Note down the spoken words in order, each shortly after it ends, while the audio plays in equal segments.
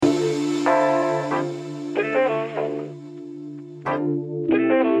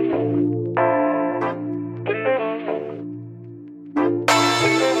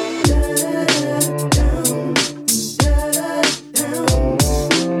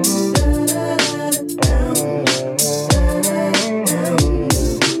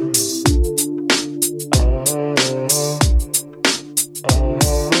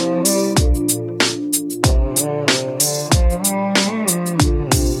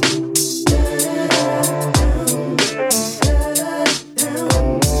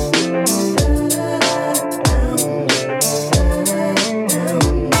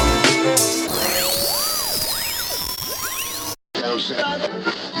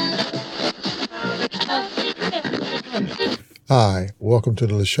Hi, welcome to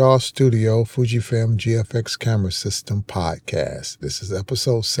the LaShaw Studio Fujifilm GFX Camera System podcast. This is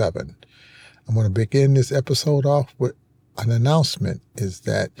episode 7. I'm going to begin this episode off with an announcement, is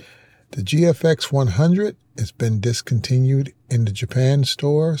that the GFX100 has been discontinued in the Japan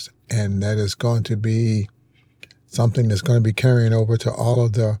stores, and that is going to be something that's going to be carrying over to all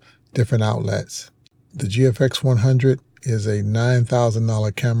of the different outlets. The GFX100 is a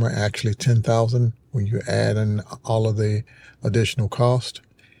 $9,000 camera, actually $10,000 when you add in all of the additional cost.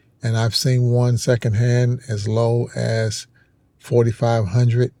 And I've seen one secondhand as low as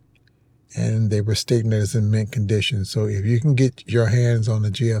 $4,500, and they were stating that it's in mint condition. So if you can get your hands on the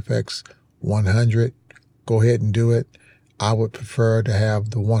GFX 100, go ahead and do it. I would prefer to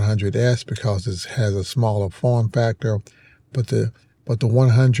have the 100S because it has a smaller form factor, but the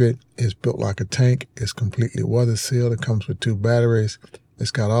 100 is built like a tank. It's completely weather sealed. It comes with 2 batteries. It's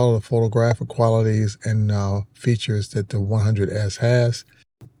got all the photographic qualities and features that the 100S has.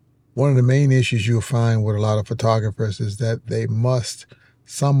 One of the main issues you'll find with a lot of photographers is that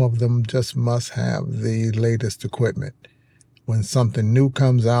some of them just must have the latest equipment. When something new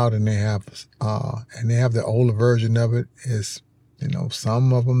comes out and they have the older version of it,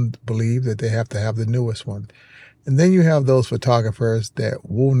 some of them believe that they have to have the newest one. And then you have those photographers that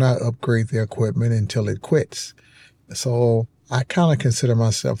will not upgrade their equipment until it quits. So I kind of consider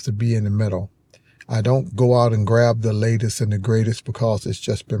myself to be in the middle. I don't go out and grab the latest and the greatest because it's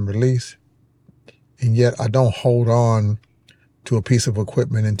just been released. And yet I don't hold on to a piece of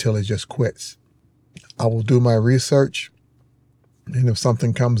equipment until it just quits. I will do my research, and if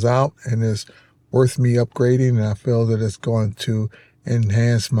something comes out and is worth me upgrading and I feel that it's going to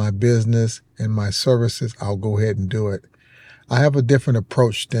enhance my business and my services, I'll go ahead and do it. I have a different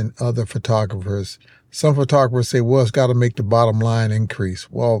approach than other photographers. Some photographers say, well, it's got to make the bottom line increase.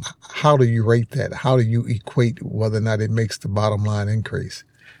 Well, how do you rate that? How do you equate whether or not it makes the bottom line increase?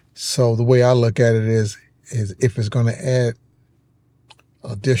 So the way I look at it is if it's going to add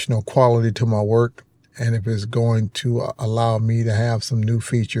additional quality to my work, and if it's going to allow me to have some new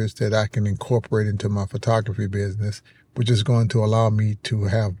features that I can incorporate into my photography business, which is going to allow me to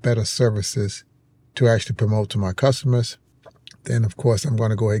have better services to actually promote to my customers, then of course I'm going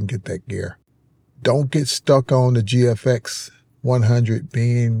to go ahead and get that gear. Don't get stuck on the GFX 100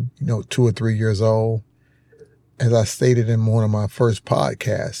 being, 2 or 3 years old. As I stated in one of my first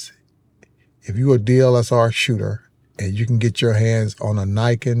podcasts, if you're a DSLR shooter and you can get your hands on a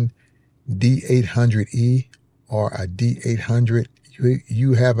Nikon D800E or a D800,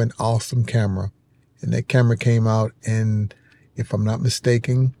 you have an awesome camera. And that camera came out in, if I'm not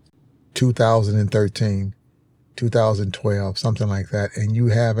mistaken, 2013. 2012, something like that. And you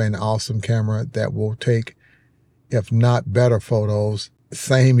have an awesome camera that will take, if not better photos,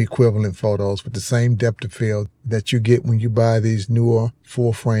 same equivalent photos with the same depth of field that you get when you buy these newer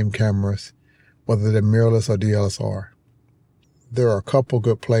full frame cameras, whether they're mirrorless or DSLR. There are a couple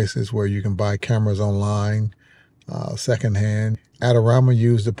good places where you can buy cameras online, secondhand. Adorama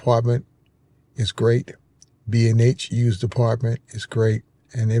used department is great. B&H used department is great.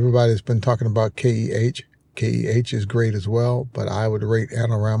 And everybody's been talking about KEH. KEH is great as well, but I would rate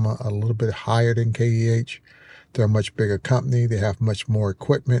Adorama a little bit higher than KEH. They're a much bigger company. They have much more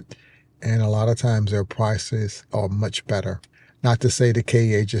equipment, and a lot of times their prices are much better. Not to say that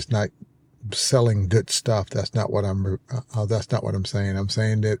KEH is not selling good stuff. That's not what I'm saying. I'm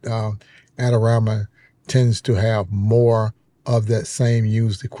saying that Adorama tends to have more of that same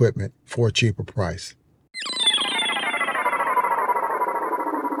used equipment for a cheaper price.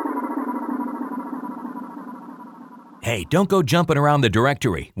 Hey, don't go jumping around the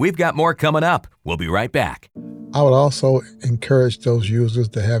directory. We've got more coming up. We'll be right back. I would also encourage those users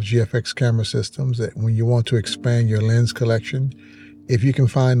to have GFX camera systems that when you want to expand your lens collection, if you can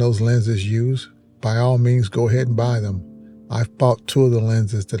find those lenses used, by all means, go ahead and buy them. I've bought 2 of the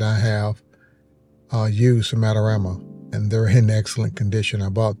lenses that I have used from Adorama, and they're in excellent condition. I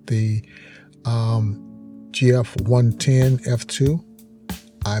bought the GF110 F2.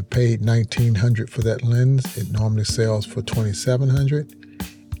 I paid $1,900 for that lens. It normally sells for $2,700.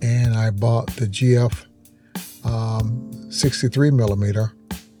 And I bought the GF 63mm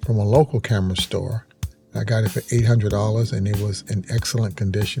from a local camera store. I got it for $800, and it was in excellent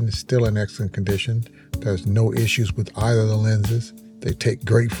condition. It's still in excellent condition. There's no issues with either of the lenses. They take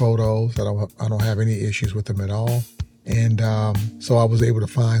great photos. I don't have any issues with them at all. And so I was able to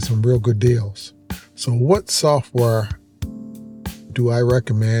find some real good deals. So what software do I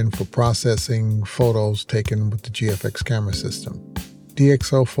recommend for processing photos taken with the GFX camera system?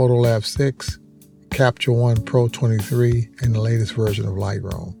 DxO PhotoLab 6, Capture One Pro 23, and the latest version of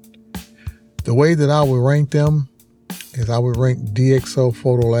Lightroom. The way that I would rank them, is I would rank DxO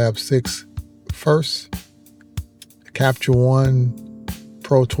PhotoLab 6 first, Capture One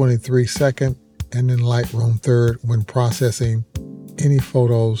Pro 23 second, and then Lightroom third when processing any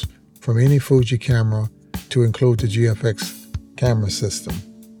photos from any Fuji camera to include the GFX camera system.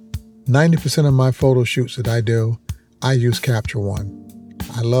 90% of my photo shoots that I do, I use Capture One.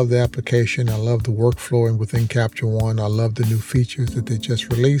 I love the application. I love the workflow within Capture One. I love the new features that they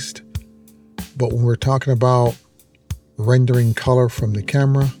just released. But when we're talking about rendering color from the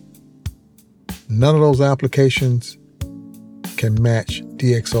camera, none of those applications can match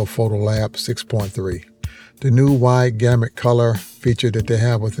DxO PhotoLab 6.3. The new wide gamut color feature that they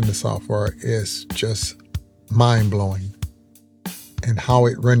have within the software is just mind-blowing, and how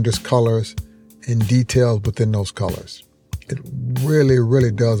it renders colors and details within those colors. It really,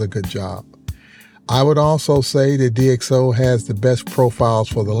 really does a good job. I would also say that DxO has the best profiles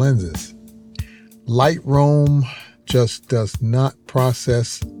for the lenses. Lightroom just does not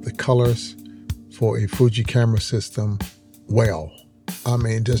process the colors for a Fuji camera system well. I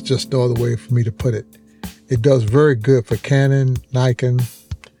mean, there's just no other way for me to put it. It does very good for Canon, Nikon.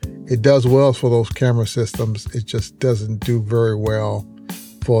 It does well for those camera systems. It just doesn't do very well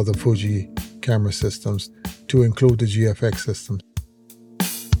for the Fuji camera systems, to include the GFX system.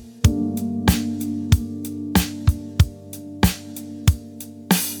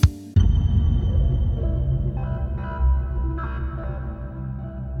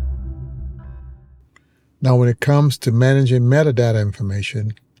 Now, when it comes to managing metadata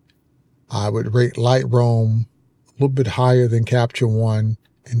information, I would rate Lightroom a little bit higher than Capture One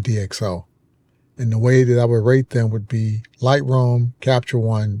and DxO. And the way that I would rate them would be Lightroom, Capture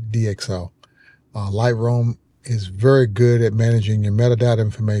One, DxO. Lightroom is very good at managing your metadata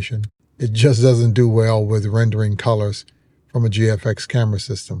information. It just doesn't do well with rendering colors from a GFX camera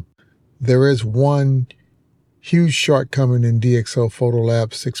system. There is one huge shortcoming in DxO PhotoLab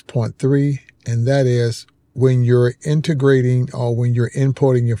 6.3, and that is when you're integrating or when you're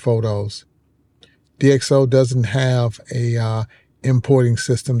importing your photos, DxO doesn't have a importing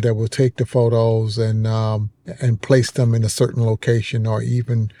system that will take the photos and place them in a certain location, or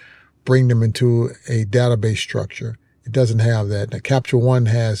even bring them into a database structure. It doesn't have that. Now, Capture One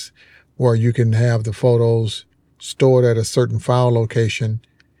has where you can have the photos stored at a certain file location,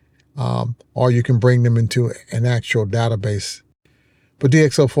 or you can bring them into an actual database. But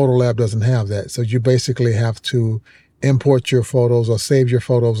DxO PhotoLab doesn't have that. So you basically have to import your photos or save your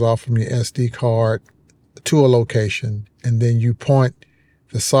photos off from your SD card to a location, and then you point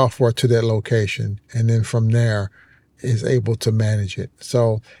the software to that location, and then from there is able to manage it.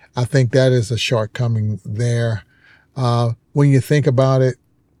 So I think that is a shortcoming there. When you think about it,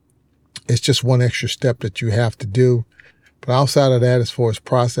 it's just one extra step that you have to do. But outside of that, as far as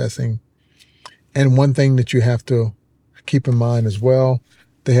processing, and one thing that you have to keep in mind as well,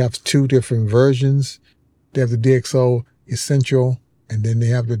 they have two different versions. They have the DxO Essential, and then they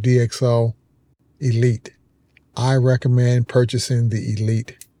have the DxO Elite. I recommend purchasing the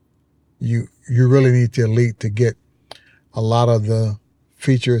Elite. You really need the Elite to get a lot of the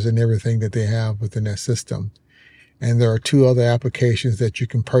features and everything that they have within that system. And there are two other applications that you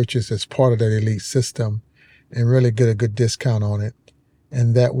can purchase as part of that Elite system and really get a good discount on it.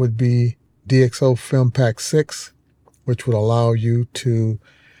 And that would be DxO Film Pack 6, which would allow you to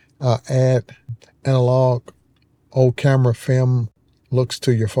add analog old camera film looks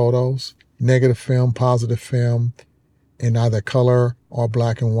to your photos, negative film, positive film, in either color or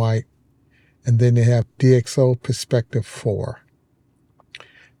black and white. And then they have DxO Perspective 4.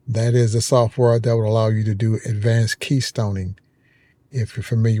 That is the software that would allow you to do advanced keystoning, if you're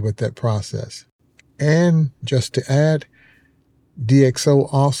familiar with that process. And just to add, DxO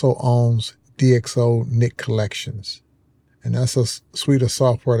also owns DxO Nick Collections. And that's a suite of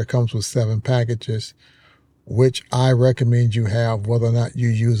software that comes with 7 packages, which I recommend you have whether or not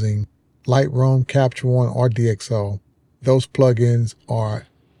you're using Lightroom, Capture One, or DxO. Those plugins are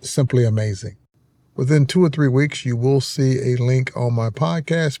simply amazing. Within 2 or 3 weeks, you will see a link on my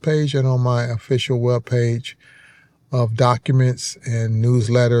podcast page and on my official webpage of documents and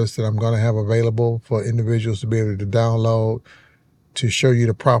newsletters that I'm going to have available for individuals to be able to download, to show you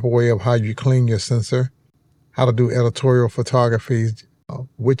the proper way of how you clean your sensor, how to do editorial photography,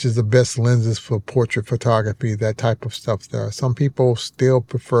 which is the best lenses for portrait photography, that type of stuff there. Some people still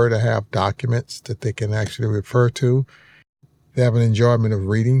prefer to have documents that they can actually refer to. They have an enjoyment of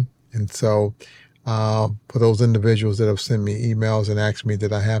reading. And so for those individuals that have sent me emails and asked me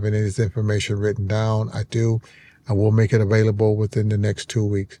that I have any of this information written down, I do. I will make it available within the next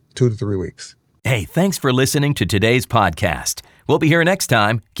 2 to 3 weeks. Hey, thanks for listening to today's podcast. We'll be here next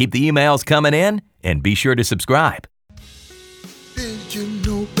time. Keep the emails coming in and be sure to subscribe.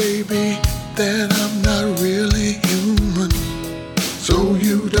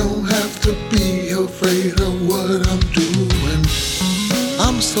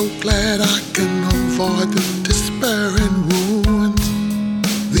 so glad I can avoid the despair and ruins.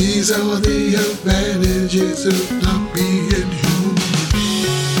 These are the advantages of not being human.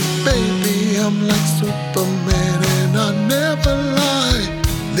 Baby, I'm like Superman.